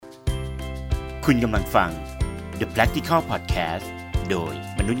คุณกำลังฟัง The Practical Podcast โดย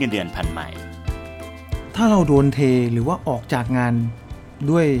มนุษย์เงินเดือนพันใหม่ถ้าเราโดนเทหรือว่าออกจากงาน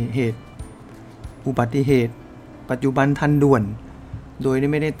ด้วยเหตุอุบัติเหตุปัจจุบันทันด่วนโดย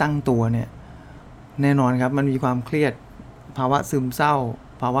ไม่ได้ตั้งตัวเนี่ยแน่นอนครับมันมีความเครียดภาวะซึมเศร้า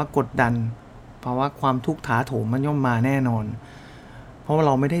ภาวะกดดันภาวะความทุกข์ถาโถมมันย่อมมาแน่นอนเพราะว่าเ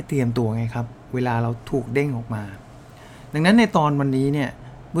ราไม่ได้เตรียมตัวไงครับเวลาเราถูกเด้งออกมาดังนั้นในตอนวันนี้เนี่ย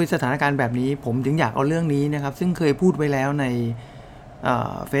ด้วยสถานการณ์แบบนี้ผมถึงอยากเอาเรื่องนี้นะครับซึ่งเคยพูดไว้แล้วใน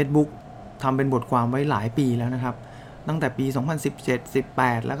Facebook ทำเป็นบทความไว้หลายปีแล้วนะครับตั้งแต่ปี 2017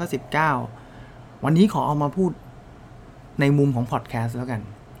 18 แล้วก็ 19 วันนี้ขอเอามาพูดในมุมของพอดแคสต์แล้วกัน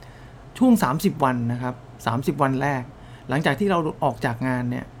ช่วง30วันนะครับ30วันแรกหลังจากที่เราออกจากงาน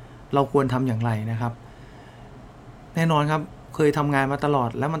เนี่ยเราควรทำอย่างไรนะครับแน่นอนครับเคยทำงานมาตลอด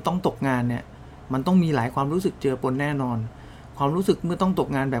แล้วมันต้องตกงานเนี่ยมันต้องมีหลายความรู้สึกเจือปนแน่นอนความรู้สึกเมื่อต้องตก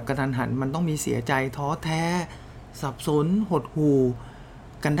งานแบบกระทันหันมันต้องมีเสียใจท้อแท้สับสนหดหู่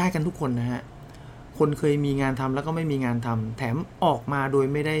กันได้กันทุกคนนะฮะคนเคยมีงานทำแล้วก็ไม่มีงานทำแถมออกมาโดย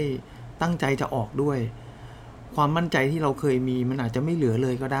ไม่ได้ตั้งใจจะออกด้วยความมั่นใจที่เราเคยมีมันอาจจะไม่เหลือเล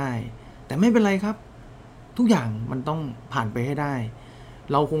ยก็ได้แต่ไม่เป็นไรครับทุกอย่างมันต้องผ่านไปให้ได้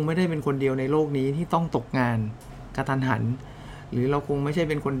เราคงไม่ได้เป็นคนเดียวในโลกนี้ที่ต้องตกงานกระทันหันหรือเราคงไม่ใช่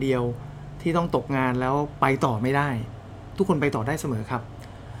เป็นคนเดียวที่ต้องตกงานแล้วไปต่อไม่ได้ทุกคนไปต่อได้เสมอครับ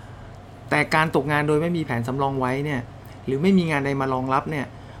แต่การตกงานโดยไม่มีแผนสำรองไว้เนี่ยหรือไม่มีงานใดมารองรับเนี่ย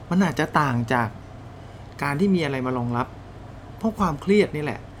มันอาจจะต่างจากการที่มีอะไรมารองรับเพราะความเครียดนี่แ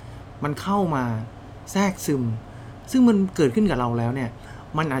หละมันเข้ามาแทรกซึมซึ่งมันเกิดขึ้นกับเราแล้วเนี่ย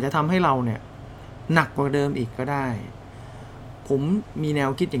มันอาจจะทำให้เราเนี่ยหนักกว่าเดิมอีกก็ได้ผมมีแนว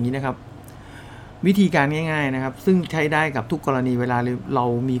คิดอย่างนี้นะครับวิธีการง่ายๆนะครับซึ่งใช้ได้กับทุกกรณีเวลาเรา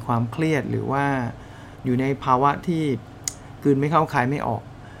มีความเครียดหรือว่าอยู่ในภาวะที่กลืนไม่เข้าคายไม่ออก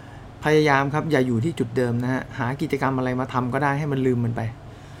พยายามครับอย่าอยู่ที่จุดเดิมนะฮะหากิจกรรมอะไรมาทำก็ได้ให้มันลืมมันไป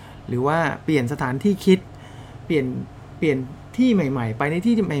หรือว่าเปลี่ยนสถานที่คิดเปลี่ยนที่ใหม่ๆไปใน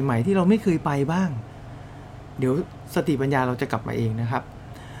ที่ใหม่ๆที่เราไม่เคยไปบ้างเดี๋ยวสติปัญญาเราจะกลับมาเองนะครับ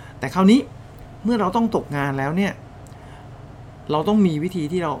แต่คราวนี้เมื่อเราต้องตกงานแล้วเนี่ยเราต้องมีวิธี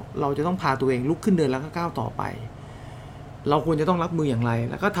ที่เราจะต้องพาตัวเองลุกขึ้นเดินแล้วก็ก้าวต่อไปเราควรจะต้องรับมืออย่างไร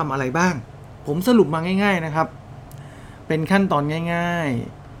แล้วก็ทำอะไรบ้างผมสรุปมาง่ายๆนะครับเป็นขั้นตอนง่าย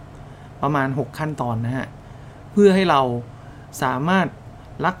ๆประมาณ6ขั้นตอนนะฮะเพื่อให้เราสามารถ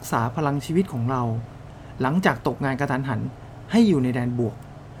รักษาพลังชีวิตของเราหลังจากตกงานกระทันหันให้อยู่ในแดนบวก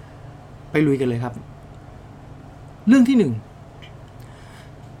ไปลุยกันเลยครับเรื่องที่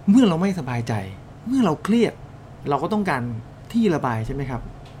1เมื่อเราไม่สบายใจเมื่อเราเครียดเราก็ต้องการที่ระบายใช่ไหมครับ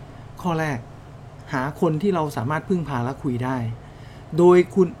ข้อแรกหาคนที่เราสามารถพึ่งพาและคุยได้โดย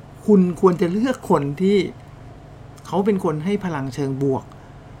คุณควรจะเลือกคนที่เขาเป็นคนให้พลังเชิงบวก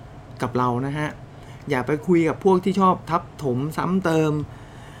กับเรานะฮะอย่าไปคุยกับพวกที่ชอบทับถมซ้ำเติม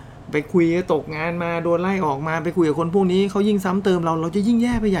ไปคุยตกงานมาโดนไล่ออกมาไปคุยกับคนพวกนี้เขายิ่งซ้ำเติมเราจะยิ่งแ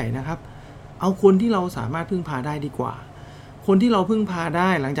ย่ไปใหญ่นะครับเอาคนที่เราสามารถพึ่งพาได้ดีกว่าคนที่เราพึ่งพาได้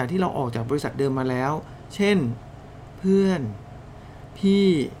หลังจากที่เราออกจากบริษัทเดิมมาแล้วเช่นเพื่อนพี่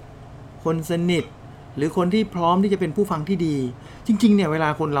คนสนิทหรือคนที่พร้อมที่จะเป็นผู้ฟังที่ดีจริงๆเนี่ยเวลา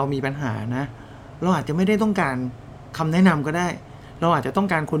คนเรามีปัญหานะเราอาจจะไม่ได้ต้องการคำแนะนำก็ได้เราอาจจะต้อง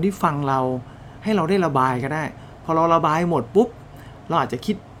การคนที่ฟังเราให้เราได้ระบายก็ได้พอเราระบายหมดปุ๊บเราอาจจะ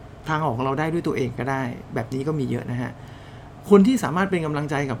คิดทางออกของเราได้ด้วยตัวเองก็ได้แบบนี้ก็มีเยอะนะฮะคนที่สามารถเป็นกำลัง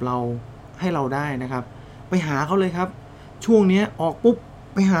ใจกับเราให้เราได้นะครับไปหาเขาเลยครับช่วงนี้ออกปุ๊บ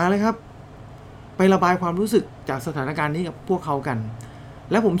ไปหาเลยครับไประบายความรู้สึกจากสถานการณ์นี้กับพวกเขากัน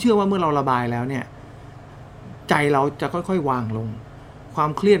และผมเชื่อว่าเมื่อเราระบายแล้วเนี่ยใจเราจะค่อยๆวางลงความ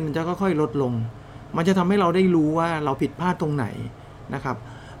เครียดมันจะค่อยๆลดลงมันจะทำให้เราได้รู้ว่าเราผิดพลาดตรงไหนนะครับ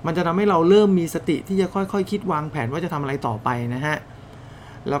มันจะทำให้เราเริ่มมีสติที่จะค่อยๆคิดวางแผนว่าจะทำอะไรต่อไปนะฮะ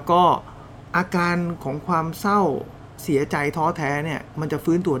แล้วก็อาการของความเศร้าเสียใจท้อแท้เนี่ยมันจะ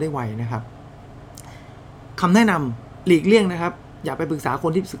ฟื้นตัวได้ไวนะครับคำแนะนำหลีกเลี่ยงนะครับอย่าไปปรึกษาค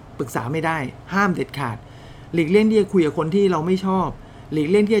นที่ปรึกษาไม่ได้ห้ามเด็ดขาดหลีกเลี่ยงที่จะคุยกับคนที่เราไม่ชอบหลีก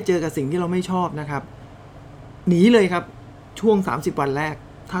เลี่ยงที่จะเจอกับสิ่งที่เราไม่ชอบนะครับหนีเลยครับช่วง30วันแรก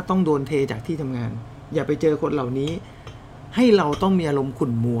ถ้าต้องโดนเทจากที่ทำงานอย่าไปเจอคนเหล่านี้ให้เราต้องมีอารมณ์ขุ่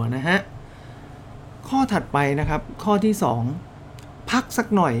นมัวนะฮะข้อถัดไปนะครับข้อที่2พักสัก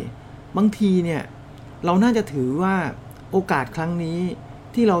หน่อยบางทีเนี่ยเราน่าจะถือว่าโอกาสครั้งนี้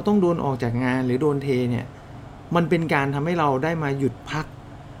ที่เราต้องโดนออกจากงานหรือโดนเทเนี่ยมันเป็นการทำให้เราได้มาหยุดพัก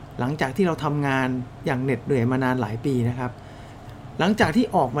หลังจากที่เราทำงานอย่างเหน็ดเหนื่อยมานานหลายปีนะครับหลังจากที่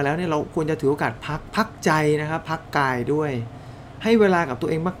ออกมาแล้วเนี่ยเราควรจะถือโอกาสพักใจนะครับพักกายด้วยให้เวลากับตัว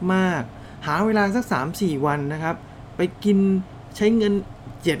เองมากๆหาเวลาสัก 3-4 วันนะครับไปกินใช้เงิน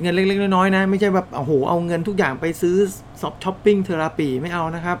เจียดเงินเล็กๆน้อยๆนะไม่ใช่แบบโอ้โหเอาเงินทุกอย่างไปซื้อช้อปปิ้งเทอราปีไม่เอา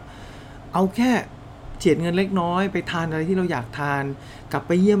นะครับเอาแค่เจียดเงินเล็กน้อยไปทานอะไรที่เราอยากทานกลับไ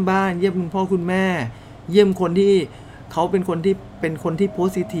ปเยี่ยมบ้านเยี่ยมคุณพ่อคุณแม่เยี่ยมคนที่เขาเป็นคนที่โพ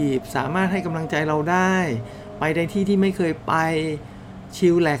สิทีฟสามารถให้กำลังใจเราได้ไปในที่ที่ไม่เคยไปชิ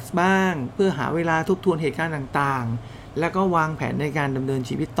ลแลกซ์บ้างเพื่อหาเวลาทบทวนเหตุการณ์ต่างๆแล้วก็วางแผนในการดำเนิน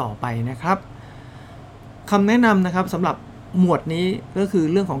ชีวิตต่อไปนะครับคำแนะนำนะครับสำหรับหมวดนี้ก็คือ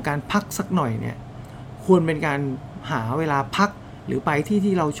เรื่องของการพักสักหน่อยเนี่ยควรเป็นการหาเวลาพักหรือไป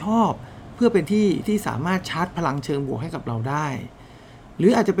ที่เราชอบเพื่อเป็นที่สามารถชาร์จพลังเชิงบวกให้กับเราได้หรื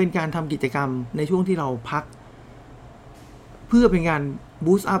ออาจจะเป็นการทำกิจกรรมในช่วงที่เราพักเพื่อเป็นการ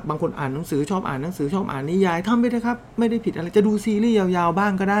บูสต์อัพบางคนอ่านหนังสือชอบอ่านหนังสือชอบอ่านนิยายทำไปเลยครับไม่ได้ผิดอะไรจะดูซีรีส์ยาวๆบ้า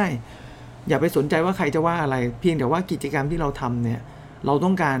งก็ได้อย่าไปสนใจว่าใครจะว่าอะไรเพียงแต่ว่ากิจกรรมที่เราทำเนี่ยเราต้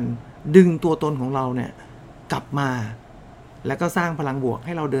องการดึงตัวตนของเราเนี่ยกลับมาแล้วก็สร้างพลังบวกใ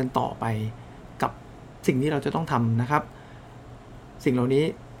ห้เราเดินต่อไปกับสิ่งที่เราจะต้องทำนะครับสิ่งเหล่านี้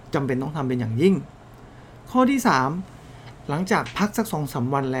จำเป็นต้องทำเป็นอย่างยิ่งข้อที่3หลังจากพักสัก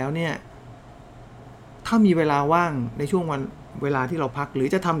 2-3 วันแล้วเนี่ยถ้ามีเวลาว่างในช่วงวันเวลาที่เราพักหรือ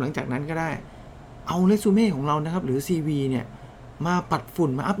จะทำหลังจากนั้นก็ได้เอาเรซูเม่ของเรานะครับหรือ CV เนี่ยมาปัดฝุ่น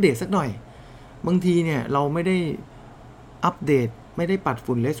มาอัปเดตสักหน่อยบางทีเนี่ยเราไม่ได้อัปเดตไม่ได้ปัด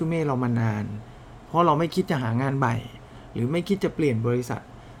ฝุ่นเรซูเม่เรามานานเพราะเราไม่คิดจะหางานใหม่หรือไม่คิดจะเปลี่ยนบริษัท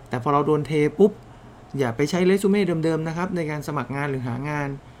แต่พอเราโดนเทปุ๊บอย่าไปใช้เรซูเม่เดิมๆนะครับในการสมัครงานหรือหางาน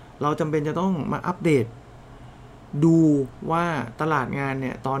เราจำเป็นจะต้องมาอัปเดตดูว่าตลาดงานเ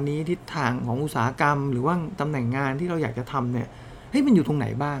นี่ยตอนนี้ทิศทางของอุตสาหกรรมหรือว่าตำแหน่งงานที่เราอยากจะทำเนี่ยมันอยู่ตรงไหน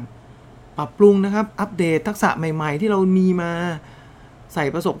บ้างปรับปรุงนะครับอัปเดตทักษะใหม่ๆที่เรามีมาใส่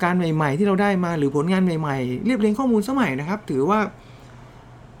ประสบการณ์ใหม่ๆที่เราได้มาหรือผลงานใหม่ๆเรียบเรียงข้อมูลสมัยนะครับถือว่า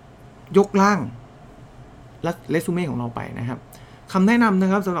ยกล่างเรซูเม่ของเราไปนะครับคำแนะนำน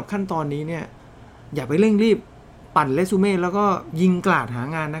ะครับสำหรับขั้นตอนนี้เนี่ยอย่าไปเร่งรีบปั่นเรซูเม่แล้วก็ยิงกลาดหา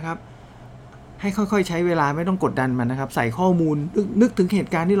งานนะครับให้ค่อยๆใช้เวลาไม่ต้องกดดันมันนะครับใส่ข้อมูลนึกถึงเห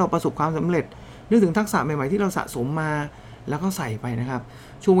ตุการณ์ที่เราประสบความสำเร็จนึกถึงทักษะใหม่ๆที่เราสะสมมาแล้วก็ใส่ไปนะครับ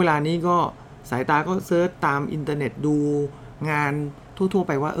ช่วงเวลานี้ก็สายตาก็เซิร์ชตามอินเทอร์เน็ตดูงานทั่วๆไ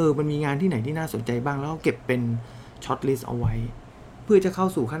ปว่ามันมีงานที่ไหนที่น่าสนใจบ้างแล้วก็เก็บเป็นช็อตลิสต์เอาไว้เพื่อจะเข้า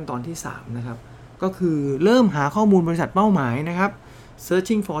สู่ขั้นตอนที่3นะครับก็คือเริ่มหาข้อมูลบริษัทเป้าหมายนะครับ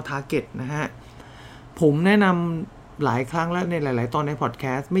searching for target นะฮะผมแนะนำหลายครั้งแล้วในหลายๆตอนในพอดแค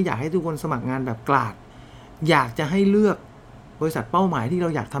สต์ไม่อยากให้ทุกคนสมัครงานแบบกลาดอยากจะให้เลือกบริษัทเป้าหมายที่เรา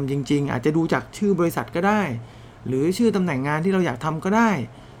อยากทำจริงๆอาจจะดูจากชื่อบริษัทก็ได้หรือชื่อตำแหน่งงานที่เราอยากทำก็ได้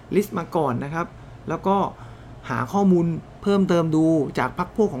ลิสต์มาก่อนนะครับแล้วก็หาข้อมูลเพิ่มเติมดูจากพรรค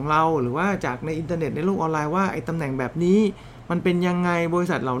พวกของเราหรือว่าจากในอินเทอร์เน็ตในโลกออนไลน์ว่าไอ้ตำแหน่งแบบนี้มันเป็นยังไงบริ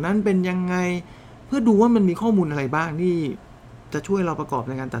ษัทเหล่านั้นเป็นยังไงเพื่อดูว่ามันมีข้อมูลอะไรบ้างที่จะช่วยเราประกอบ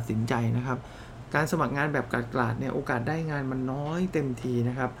ในการตัดสินใจนะครับการสมัครงานแบบกลาดๆเนี่ยโอกาสได้งานมันน้อยเต็มที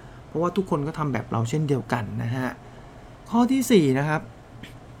นะครับเพราะว่าทุกคนก็ทำแบบเราเช่นเดียวกันนะฮะข้อที่4นะครับ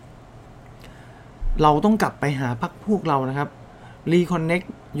เราต้องกลับไปหาพรรคพวกเรานะครับ reconnect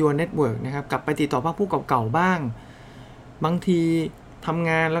your network นะครับกลับไปติดต่อพรรคพวกเก่าๆบ้างบางทีทำ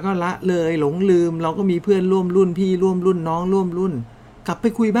งานแล้วก็ละเลยหลงลืมเราก็มีเพื่อนร่วมรุ่นพี่ร่วมรุ่นน้องร่วมรุ่นกลับไป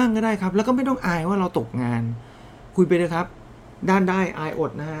คุยบ้างก็ได้ครับแล้วก็ไม่ต้องอายว่าเราตกงานคุยไปเลยครับด้านได้อายอ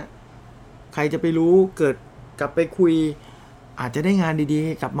ดนะฮะใครจะไปรู้เกิดกลับไปคุยอาจจะได้งานดี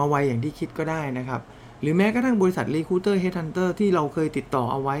ๆกลับมาไวอย่างที่คิดก็ได้นะครับหรือแม้กระทั่งบริษัท Recruiter Headhunter ที่เราเคยติดต่อ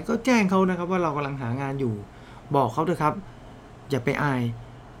เอาไว้ก็แจ้งเขานะครับว่าเรากำลังหางานอยู่บอกเขาเถอะครับอย่าไปอาย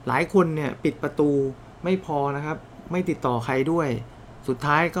หลายคนเนี่ยปิดประตูไม่พอนะครับไม่ติดต่อใครด้วยสุด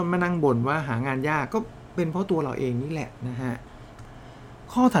ท้ายก็มานั่งบ่นว่าหางานยากก็เป็นเพราะตัวเราเองนี่แหละนะฮะ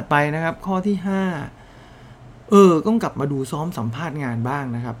ข้อถัดไปนะครับข้อที่5ต้องกลับมาดูซ้อมสัมภาษณ์งานบ้าง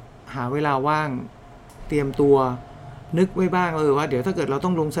นะครับหาเวลาว่างเตรียมตัวนึกไว้บ้างว่าเดี๋ยวถ้าเกิดเราต้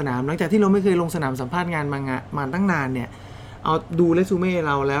องลงสนามหลังจากที่เราไม่เคยลงสนามสัมภาษณ์งานมาตั้งนานเนี่ยเอาดูเรซูเม่เ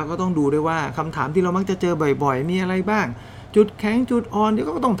ราแล้วก็ต้องดูด้วยว่าคำถามที่เรามักจะเจอบ่อยๆมีอะไรบ้างจุดแข็งจุดอ่อนเดี๋ยว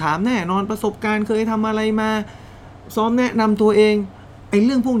ก็ต้องถามแน่นอนประสบการณ์เคยทำอะไรมาซ้อมแนะนำตัวเองไอ้เ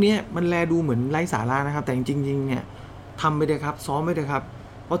รื่องพวกนี้มันแลดูเหมือนไร้สาระนะครับแต่จริงๆเนี่ยทำไปเลยครับซ้อมไปเลยครับ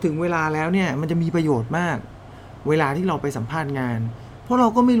พอถึงเวลาแล้วเนี่ยมันจะมีประโยชน์มากเวลาที่เราไปสัมภาษณ์งานเพราะเรา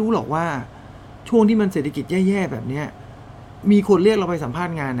ก็ไม่รู้หรอกว่าช่วงที่มันเศรษฐกิจแย่ๆแบบนี้มีคนเรียกเราไปสัมภาษ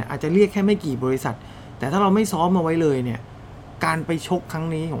ณ์งานเนี่ยอาจจะเรียกแค่ไม่กี่บริษัทแต่ถ้าเราไม่ซ้อมมาไว้เลยเนี่ยการไปชกครั้ง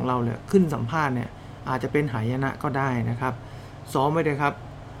นี้ของเราเนี่ยขึ้นสัมภาษณ์เนี่ยอาจจะเป็นหายนะก็ได้นะครับซ้อมไว้เลยครับ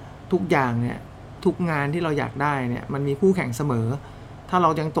ทุกอย่างเนี่ยทุกงานที่เราอยากได้เนี่ยมันมีคู่แข่งเสมอถ้าเรา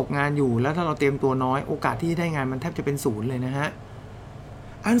ยังตกงานอยู่แล้วถ้าเราเตรียมตัวน้อยโอกาสที่ได้งานมันแทบจะเป็น0เลยนะฮะ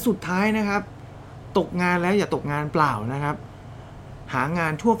อันสุดท้ายนะครับตกงานแล้วอย่าตกงานเปล่านะครับ หางา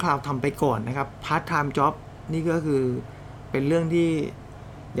นชั่วคราวทำไปก่อนนะครับพาร์ทไทม์จ็อบนี่ก็คือเป็นเรื่องที่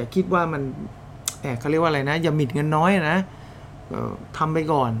อย่าคิดว่ามันเขาเรียกว่าอะไรนะอย่าหมิ่นเงินน้อยนะทำไป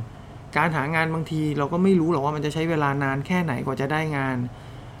ก่อนการหางานบางทีเราก็ไม่รู้หรอกว่ามันจะใช้เวลานานแค่ไหนกว่าจะได้งาน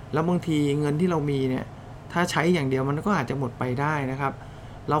แล้วบางทีเงินที่เรามีเนี่ยถ้าใช้อย่างเดียวมันก็อาจจะหมดไปได้นะครับ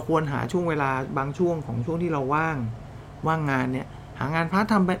เราควรหาช่วงเวลาบางช่วงของช่วงที่เราว่างงานเนี่ยหางานพาร์ท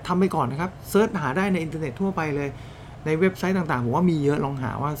ทำไปก่อนนะครับเซิร์ชหาได้ในอินเทอร์เน็ตทั่วไปเลยในเว็บไซต์ต่างๆผมว่ามีเยอะลองห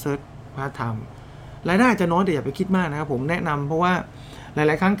าว่าเซิร์ชพาร์ทไทม์รายได้จะน้อยแต่อย่าไปคิดมากนะครับผมแนะนำเพราะว่าหล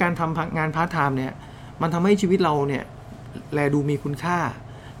ายๆครั้งการทำงานพาร์ทไทม์เนี่ยมันทำให้ชีวิตเราเนี่ยแลดูมีคุณค่า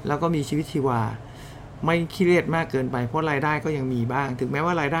แล้วก็มีชีวิตชีวาไม่เครียดมากเกินไปเพราะรายได้ก็ยังมีบ้างถึงแม้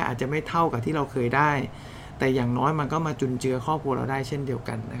ว่ารายได้อาจจะไม่เท่ากับที่เราเคยได้แต่อย่างน้อยมันก็มาจุนเจือครอบครัวเราได้เช่นเดียว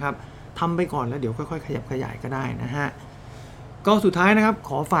กันนะครับทำไปก่อนแล้วเดี๋ยวค่อยๆขยับขยายก็ได้นะฮะก็สุดท้ายนะครับ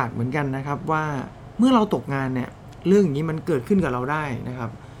ขอฝากเหมือนกันนะครับว่าเมื่อเราตกงานเนี่ยเรื่องอย่างนี้มันเกิดขึ้นกับเราได้นะครั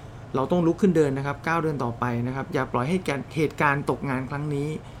บเราต้องลุกขึ้นเดินนะครับก้าวเดินต่อไปนะครับอย่าปล่อยให้เหตุการณ์ตกงานครั้งนี้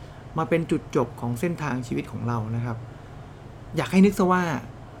มาเป็นจุดจบของเส้นทางชีวิตของเรานะครับอยากให้นึกซะว่า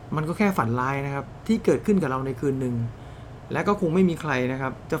มันก็แค่ฝันร้ายนะครับที่เกิดขึ้นกับเราในคืนหนึ่งและก็คงไม่มีใครนะครั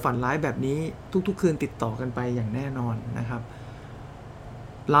บจะฝันร้ายแบบนี้ทุกๆคืนติดต่อกันไปอย่างแน่นอนนะครับ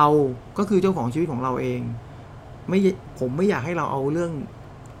เราก็คือเจ้าของชีวิตของเราเองผมไม่อยากให้เราเอาเ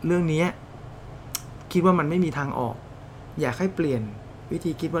รื่องนี้คิดว่ามันไม่มีทางออกอยากให้เปลี่ยนวิ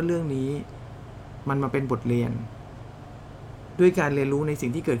ธีคิดว่าเรื่องนี้มันมาเป็นบทเรียนด้วยการเรียนรู้ในสิ่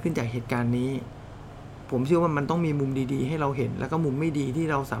งที่เกิดขึ้นจากเหตุการณ์นี้ผมเชื่อว่ามันต้องมีมุมดีๆให้เราเห็นแล้วก็มุมไม่ดีที่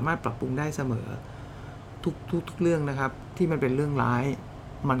เราสามารถปรับปรุงได้เสมอทุกเรื่องนะครับที่มันเป็นเรื่องร้าย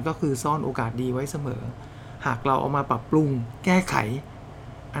มันก็คือซ่อนโอกาสดีไว้เสมอหากเราเอามาปรับปรุงแก้ไข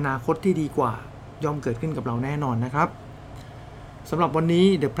อนาคตที่ดีกว่าย่อมเกิดขึ้นกับเราแน่นอนนะครับสำหรับวันนี้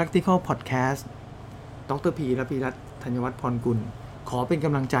The Practical Podcast ดร.พีและพีรัตน์ธัญวัฒน์พรกุลขอเป็นก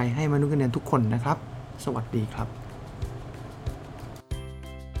ำลังใจให้มนุษย์เงินเดือนทุกคนนะครับสวัสดีครับ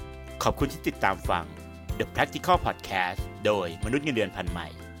ขอบคุณที่ติดตามฟัง The Practical Podcast โดยมนุษย์เงินเดือนพันใหม่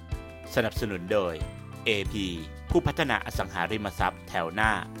สนับสนุนโดย AP ผู้พัฒนาอสังหาริมทรัพย์แถวหน้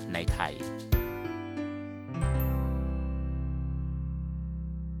าในไทย